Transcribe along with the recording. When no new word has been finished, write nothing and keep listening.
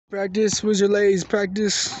Practice, where's your legs?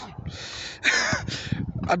 Practice.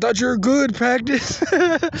 I thought you were good, practice.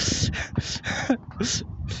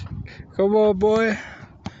 Come on, boy.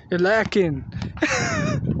 You're lacking.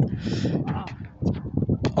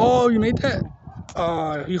 Oh, you made that?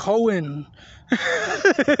 You hoeing.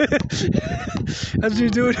 That's what you're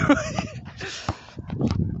doing.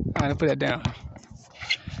 Alright, put that down.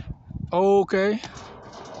 Okay.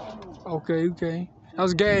 Okay. That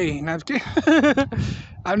was gay. No, I'm just kidding.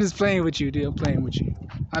 I'm just playing with you, dude. I'm playing with you.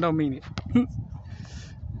 I don't mean it.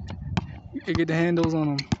 You get the handles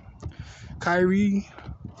on them. Kyrie.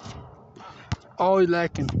 Oh, you're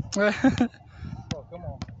lacking. Oh, come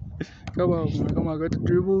on. Come on. Got the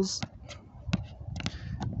dribbles.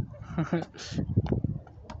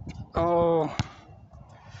 Oh.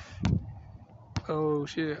 Oh,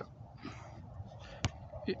 shit.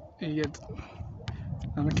 You get.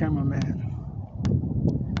 I'm a cameraman.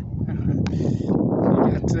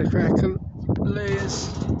 You got the crack layers.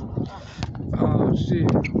 Oh, shit.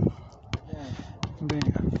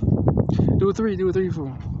 Damn. Do a three for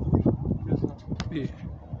him. Yeah.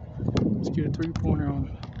 Let's get a 3-pointer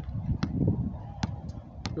on.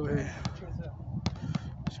 Go ahead.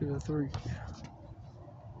 Shoot a 3.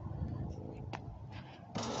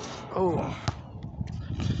 Oh.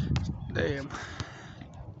 Damn.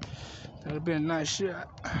 That'd have been a nice shot.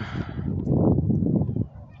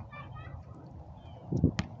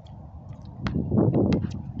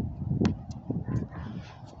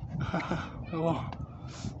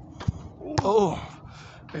 Oh.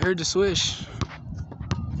 I heard the swish.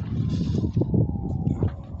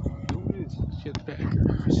 Get back.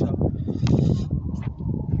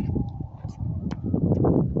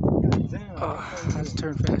 I have to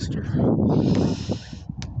turn faster.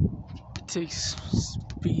 It takes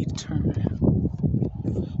speed to turn.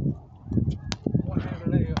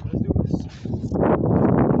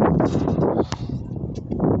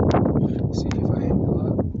 See if I aim it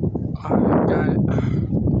up. Alright, got it.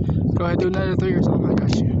 Go ahead, do another 3 or something. I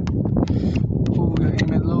got you. Ooh, gotta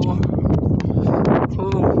aim it low.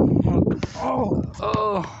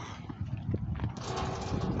 Oh.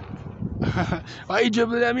 Why are you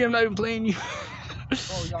dribbling at me? I'm not even playing you.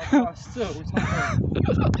 Oh, y'all crossed too.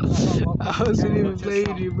 I wasn't even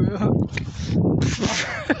playing you, bro.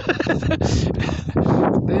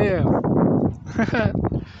 Damn. Oh,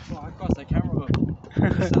 I crossed the camera hook.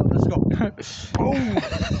 Let's go. Oh!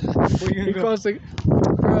 He crossed the...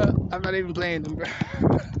 Bro, I'm not even playing them, bro.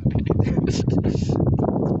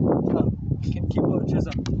 Keep up, chest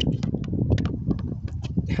up.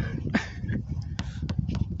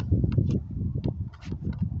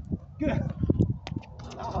 Good.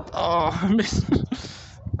 Oh, I missed.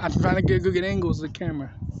 I'm trying to get good angles of the camera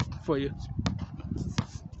for you.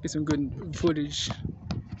 Get some good footage.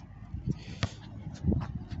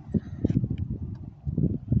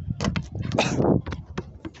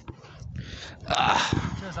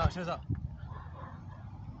 Chest up.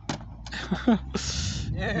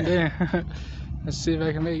 Yeah. Let's see if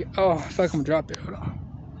I can make it. Oh, I feel like I'm gonna drop it. Hold on.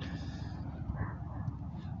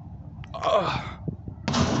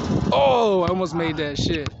 Oh, I almost made that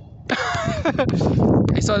shit.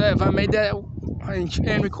 I saw that. If I made that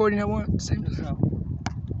and recording at one same time.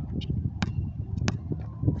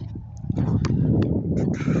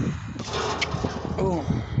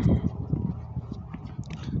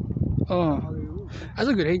 Oh, that's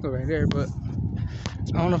a good angle right there, but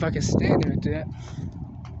I don't know if I can stand there with that.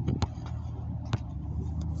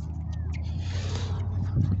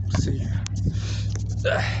 Let's see.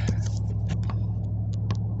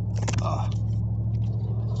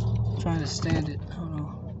 Trying to stand it. Hold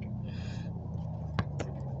on.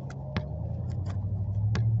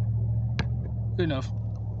 Good enough.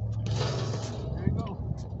 There you go.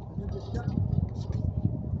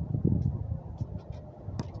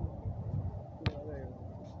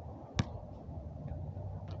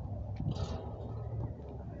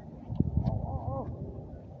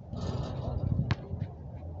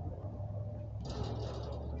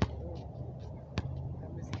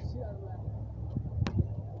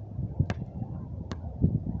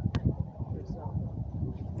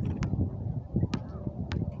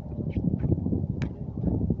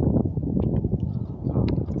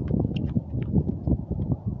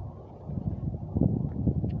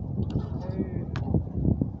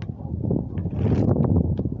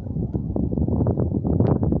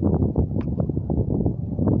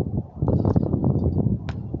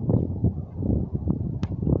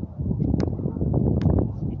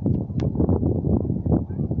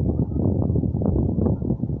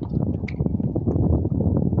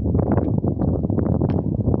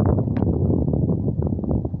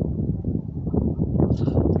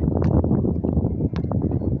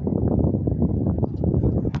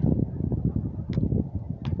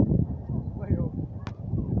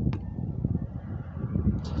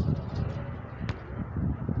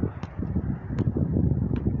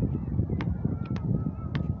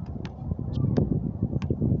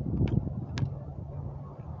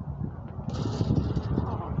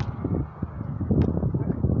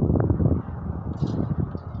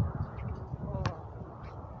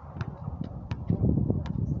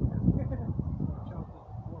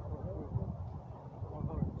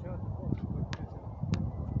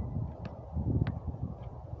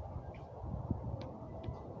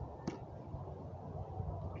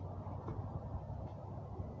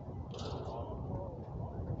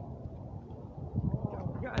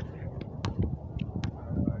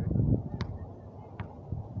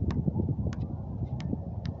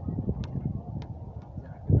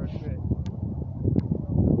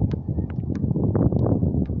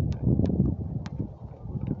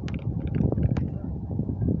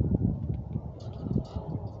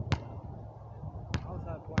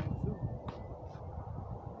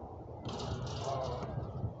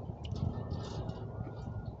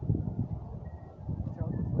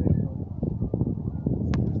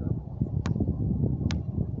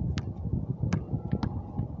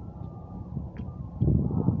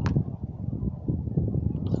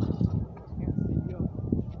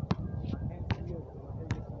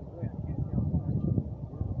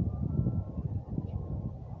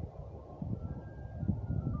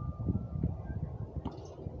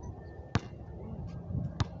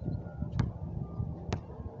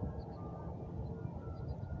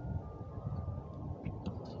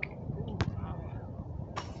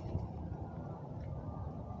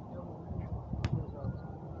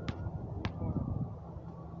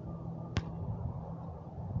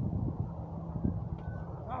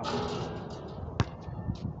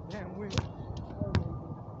 win.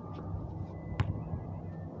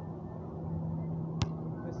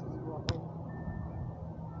 This is what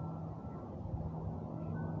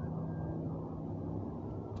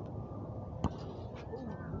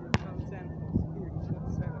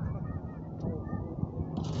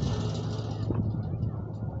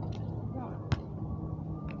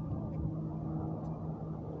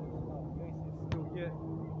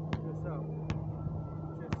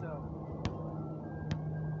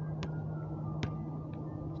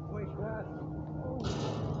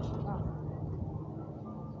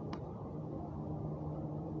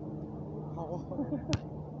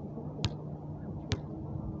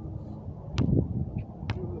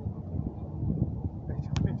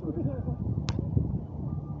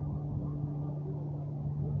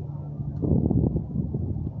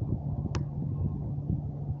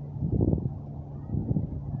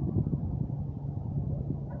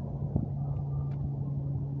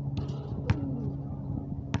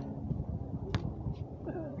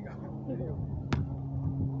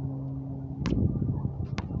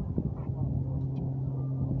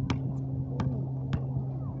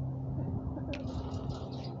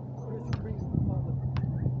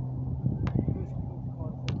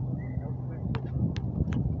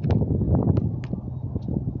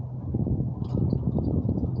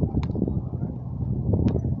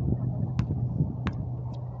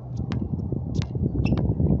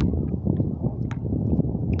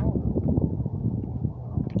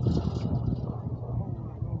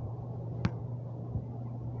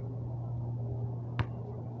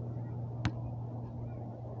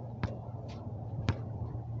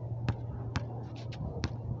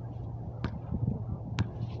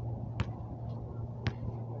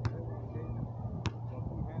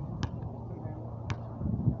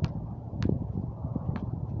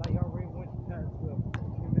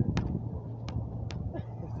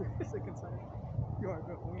you are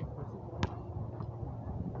good win.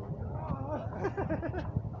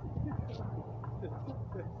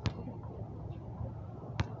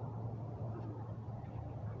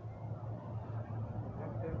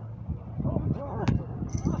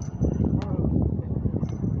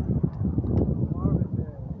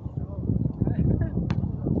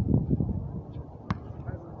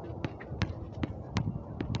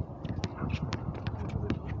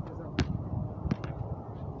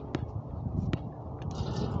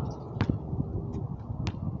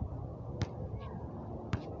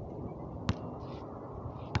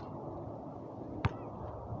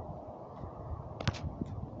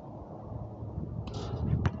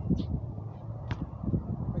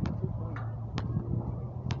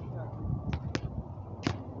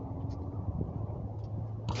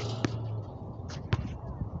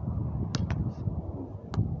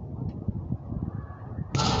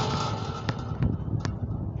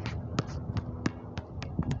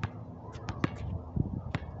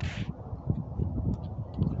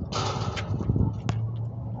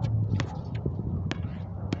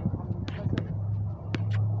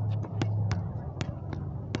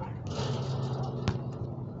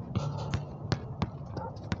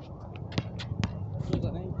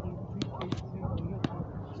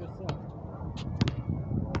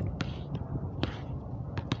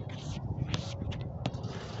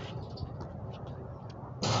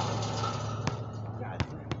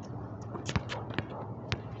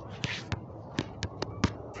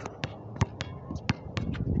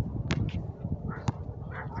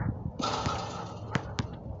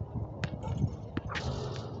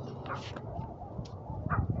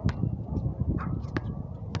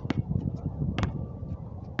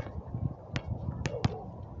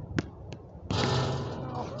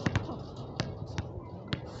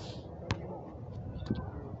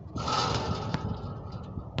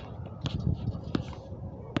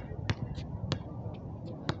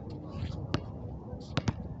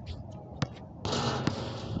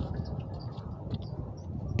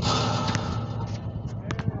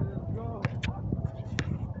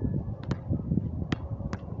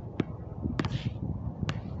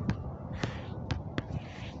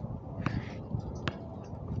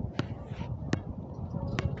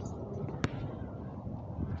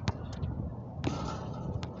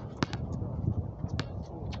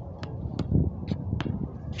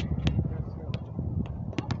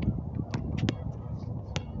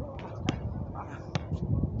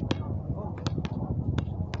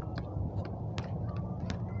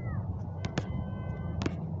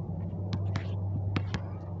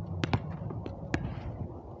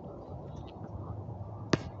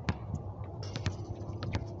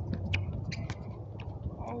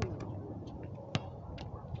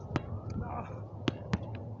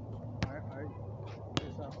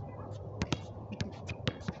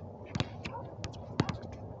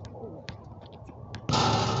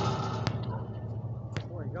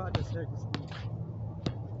 check the speed.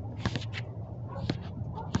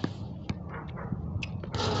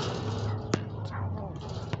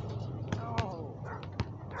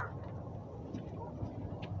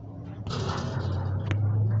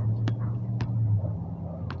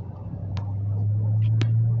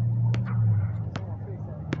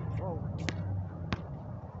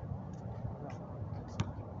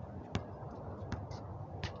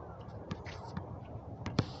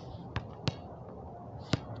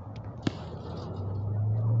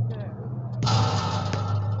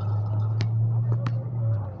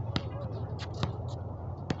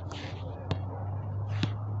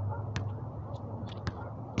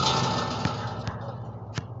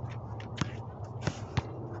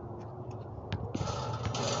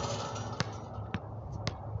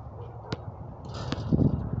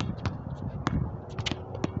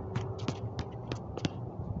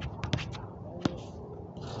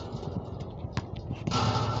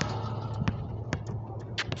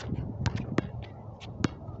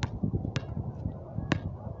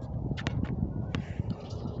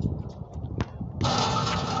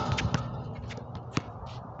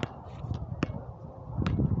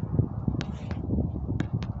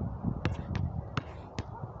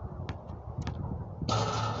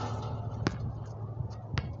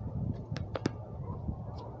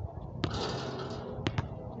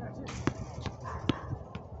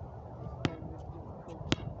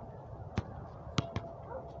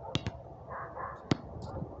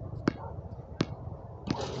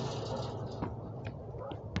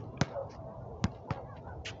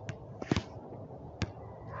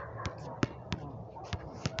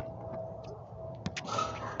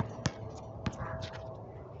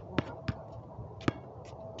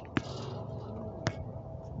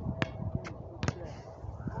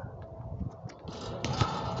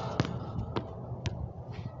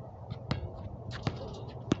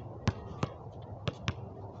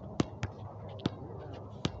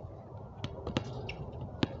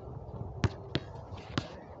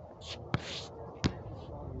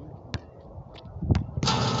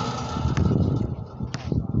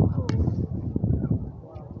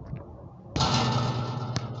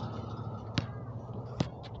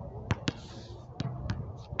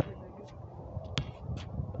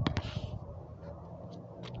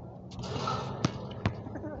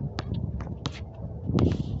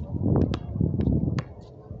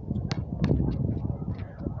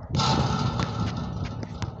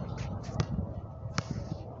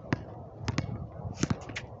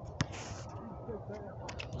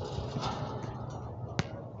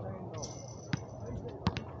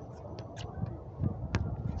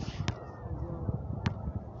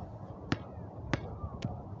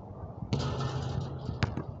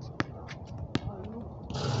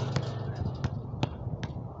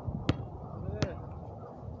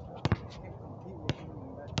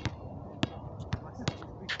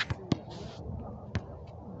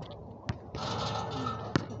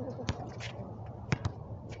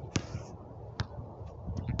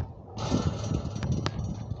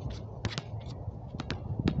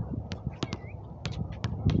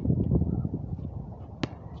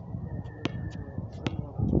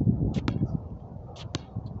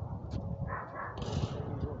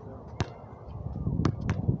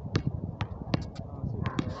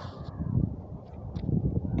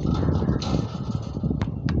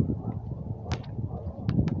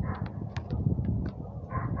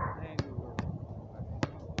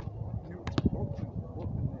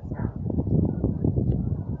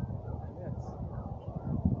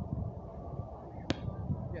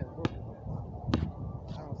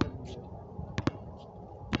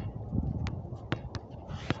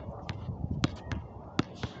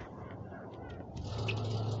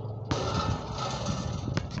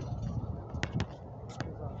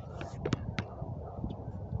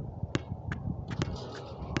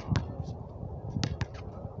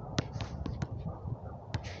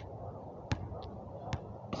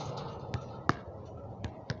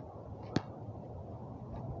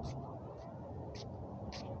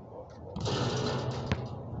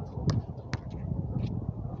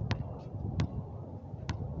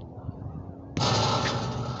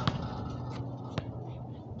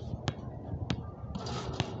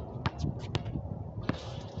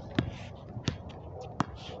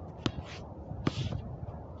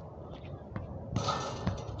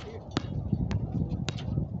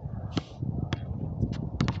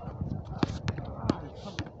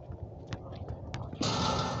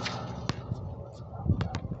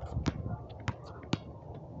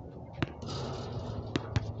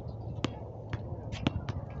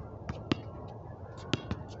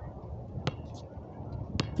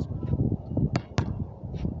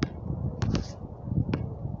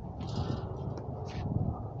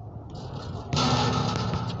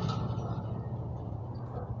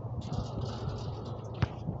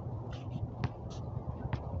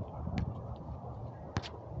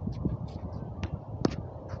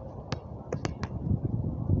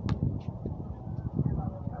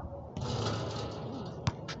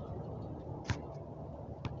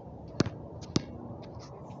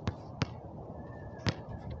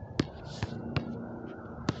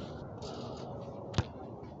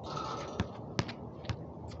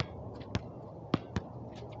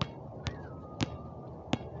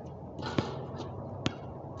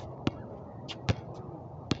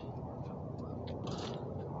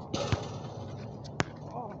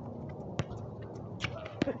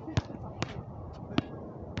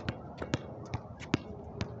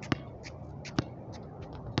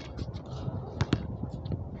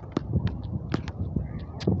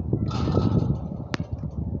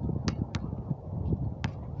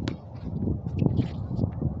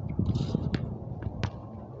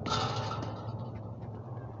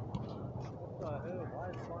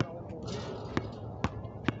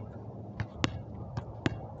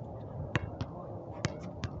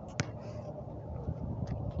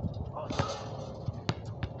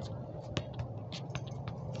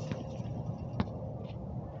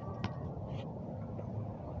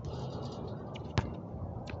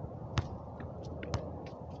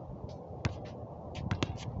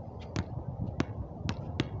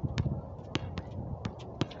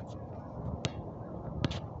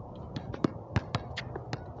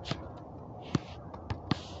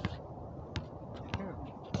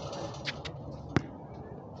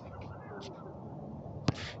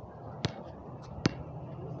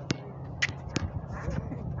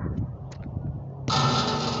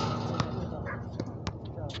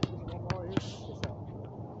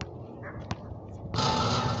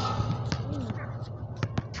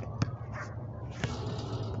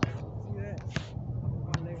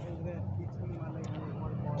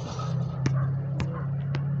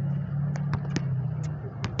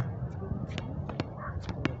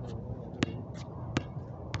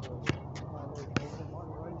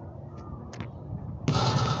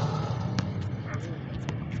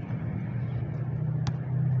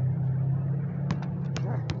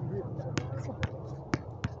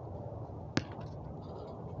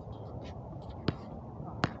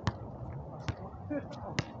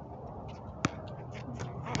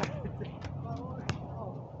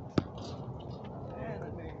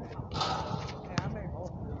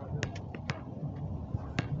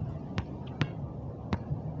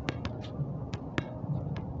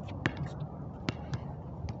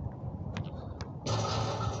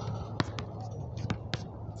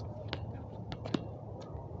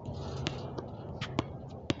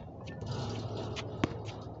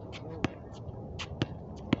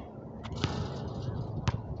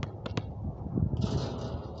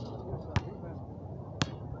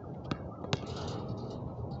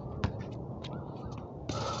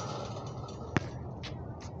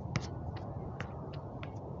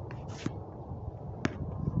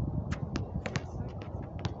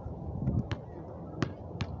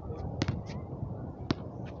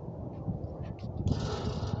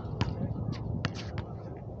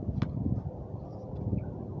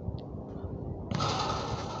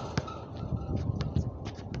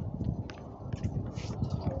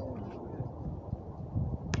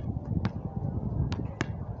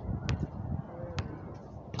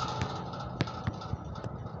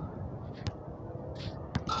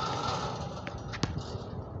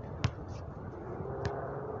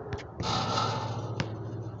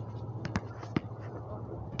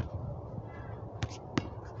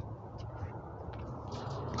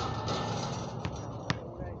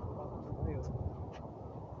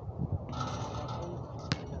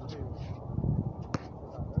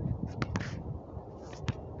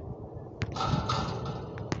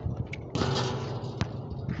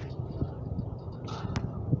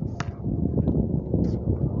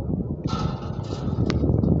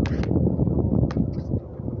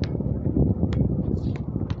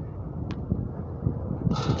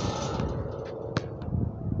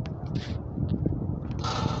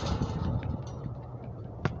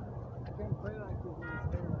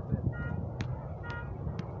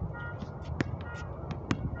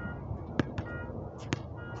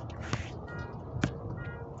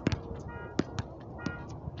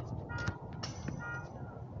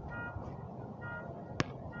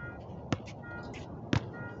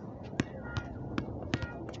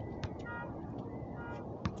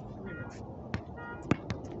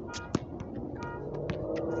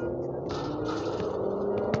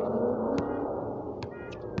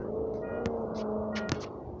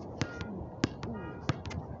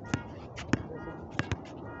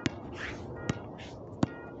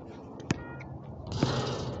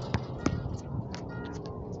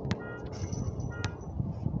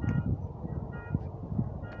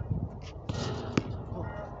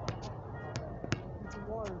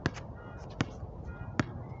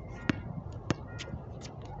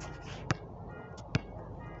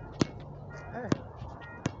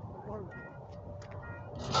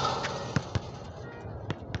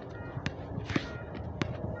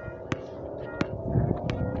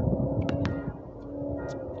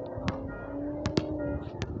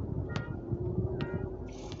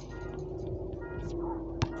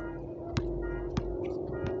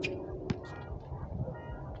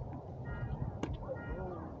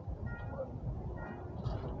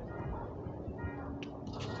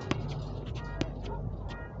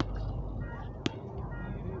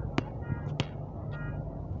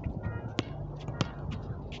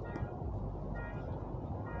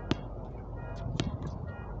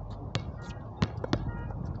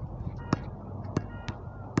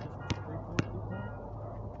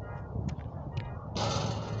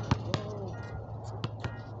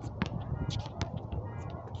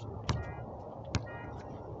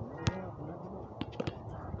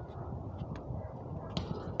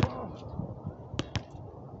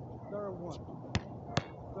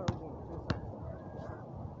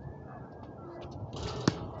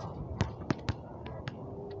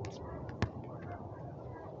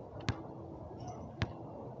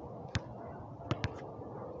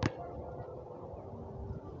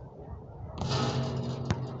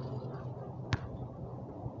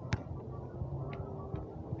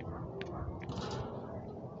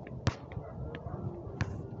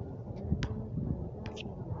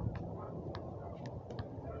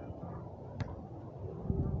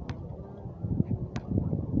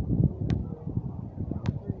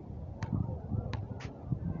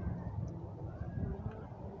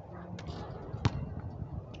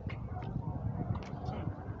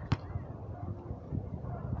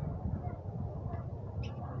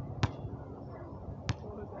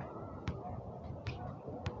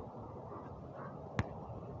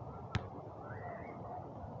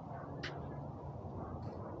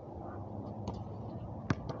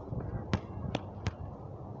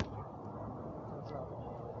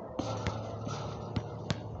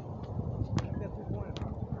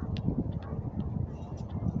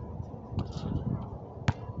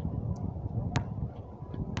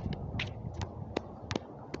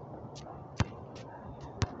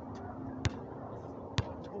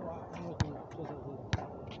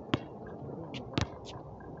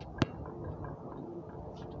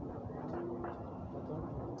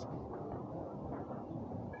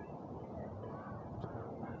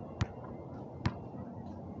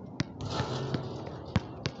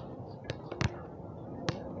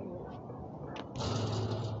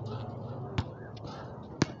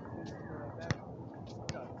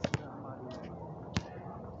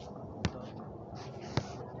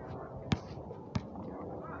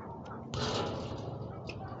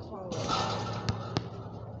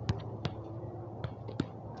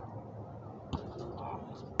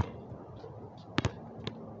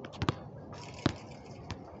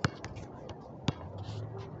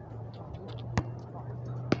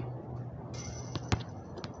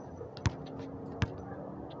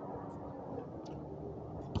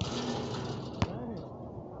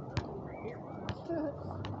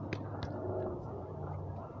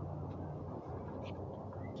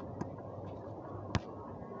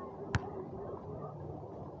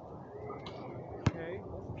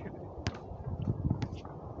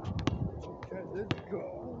 Okay, let's go.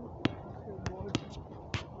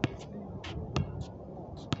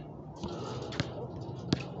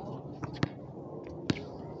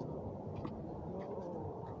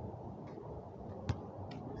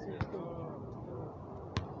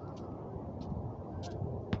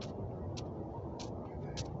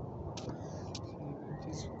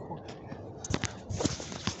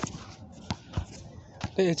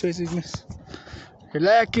 Hey, Tracy, miss. You're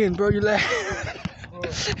lacking, bro. You're lacking.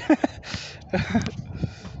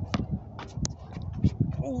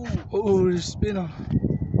 Oh, the spin on.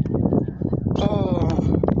 Oh.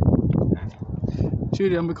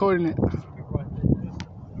 Shoot it, I'm recording it.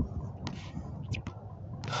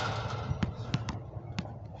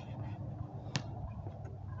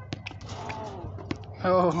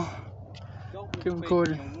 Oh. Keep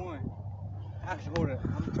recording. Actually, hold it.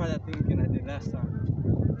 I'm gonna try that thing again I did last time.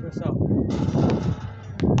 Press up.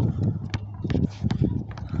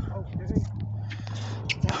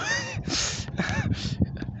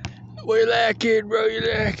 Well, you're lacking, bro. You're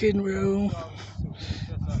lacking, bro.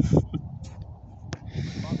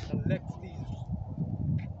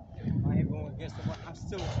 I ain't going against the one. I'm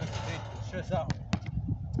still stress out.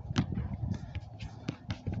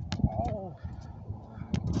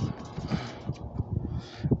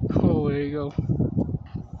 Oh, there you go.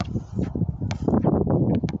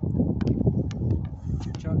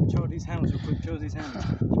 Show these handles real quick. Show these handles.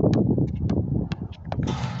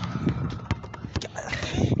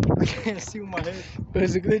 I can't see with my head.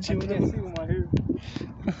 There's a glitchy I one. can't see with my hair.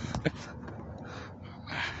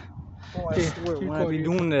 Oh, I swear, when I be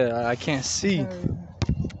doing that, I can't see.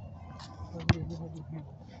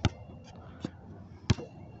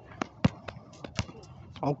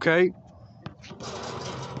 Okay.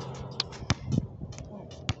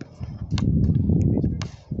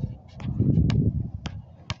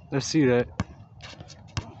 Let's see that.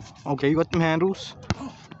 Okay, you got them handles.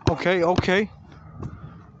 Okay, okay.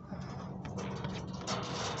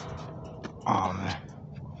 Oh, man.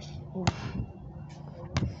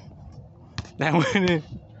 That went in.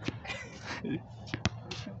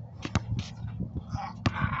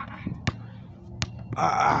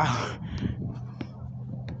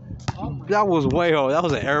 That was way off. That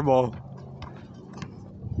was an air ball.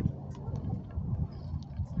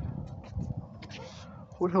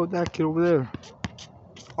 What the hell is that kid over there?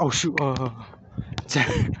 Oh shoot! What the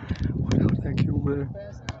hell is that kid over there?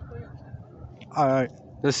 All right,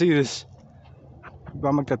 let's see this. You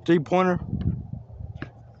gotta make that 3-pointer.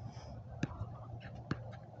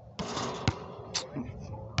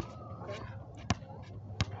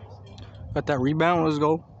 Got that rebound. Let's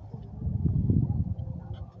go.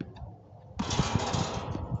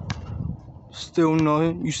 Still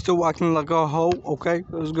nothing. You still acting like a hoe. Okay,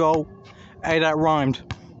 let's go. Hey, that rhymed.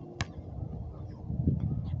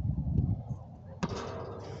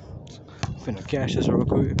 Finna cash this real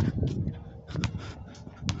quick.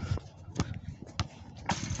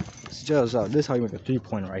 Just this is how you make a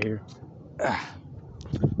 3-pointer right here.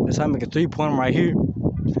 This is how you make a 3-pointer right here.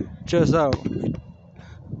 Just out.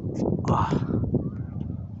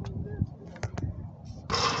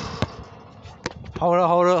 Hold up,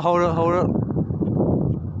 hold up, hold up, hold up.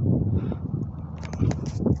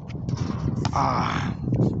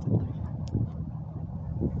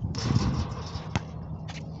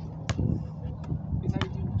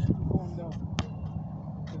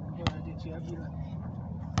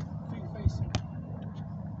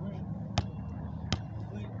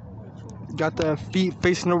 Got the feet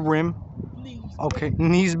facing the rim. Okay,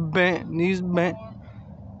 knees bent, knees bent.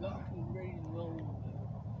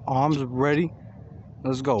 Arms ready.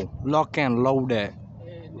 Let's go. Lock and load that.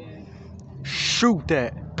 Shoot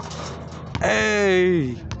that.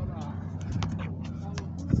 Hey.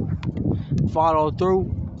 Follow through.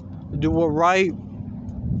 Do it right.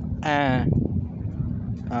 And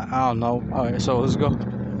I don't know. Alright, so let's go.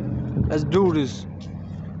 Let's do this.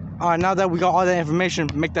 Alright, now that we got all that information,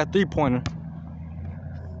 make that 3-pointer.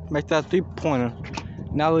 Make that 3-pointer.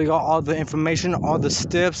 Now that we got all the information, all the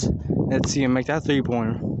steps, let's see and make that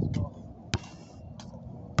 3-pointer.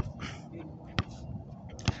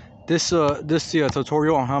 This is a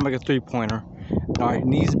tutorial on how to make a 3-pointer. Alright,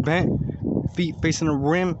 knees bent, feet facing the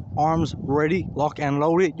rim, arms ready, lock and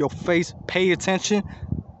load it, your face, pay attention.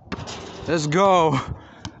 Let's go.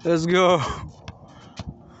 Let's go.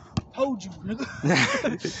 Told you, nigga.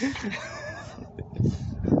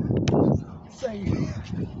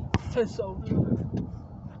 Say so good.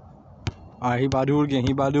 Alright, he about to do it again.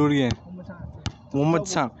 One more time. One more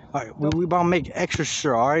time. Alright, we about to make extra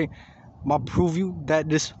sure, alright? I'm about to prove you that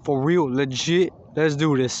this for real, legit. Let's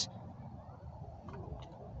do this.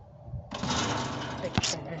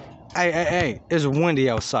 Hey, it's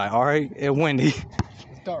windy outside, alright? It's windy.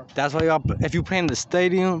 It's dark. That's why y'all, if you play in the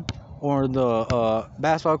stadium or the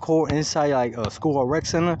basketball court inside like a school or rec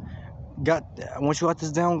center, once you got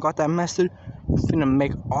this down, got that mastered, you finna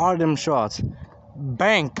make all them shots.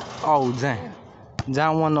 Bank. Oh, damn. That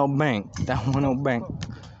one no bank.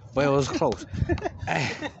 But it was close.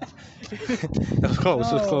 Hey. It was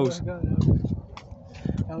close.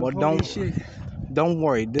 But don't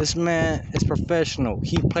worry. This man is professional.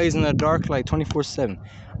 He plays in the dark like 24/7.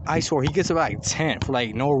 I swear, he gets about like 10 for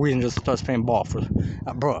like no reason, just starts playing ball for.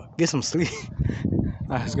 Bro, get some sleep.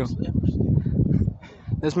 Alright, let's go.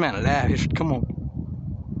 This man lavish. Come on.